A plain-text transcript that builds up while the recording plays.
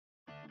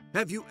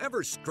Have you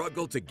ever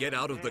struggled to get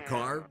out of the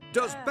car?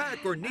 Does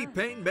back or knee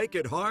pain make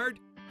it hard?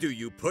 Do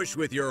you push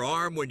with your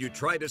arm when you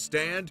try to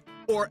stand?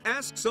 Or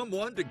ask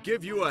someone to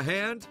give you a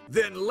hand?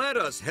 Then let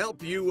us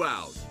help you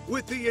out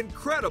with the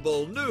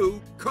incredible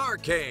new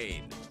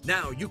Carcane.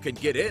 Now you can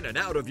get in and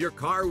out of your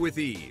car with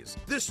ease.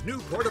 This new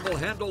portable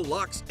handle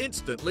locks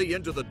instantly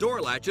into the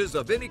door latches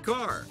of any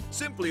car.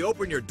 Simply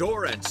open your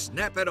door and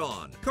snap it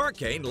on.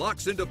 Carcane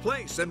locks into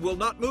place and will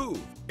not move.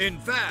 In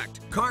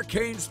fact,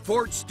 Carcane's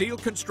forged steel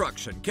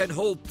construction can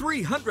hold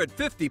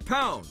 350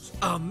 pounds.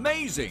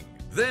 Amazing!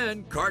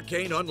 Then,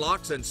 Carcane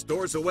unlocks and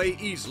stores away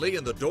easily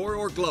in the door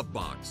or glove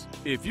box.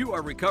 If you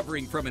are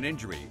recovering from an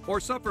injury or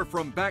suffer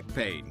from back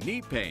pain,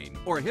 knee pain,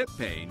 or hip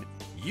pain,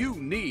 you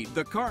need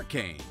the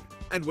Carcane.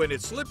 And when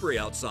it's slippery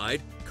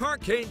outside,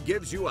 Carcane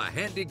gives you a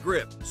handy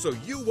grip so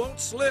you won't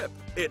slip.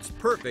 It's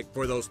perfect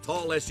for those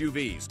tall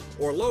SUVs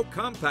or low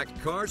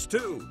compact cars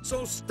too.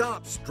 So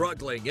stop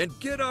struggling and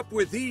get up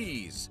with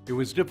ease. It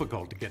was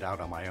difficult to get out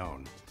on my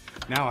own.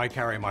 Now I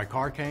carry my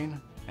Carcane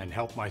and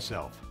help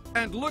myself.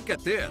 And look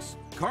at this!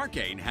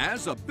 Carcane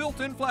has a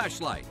built-in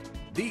flashlight.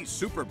 These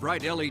super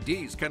bright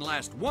LEDs can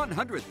last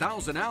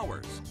 100,000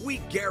 hours. We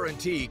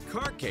guarantee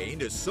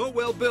Carcane is so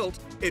well built,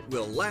 it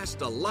will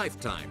last a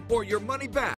lifetime or your money back.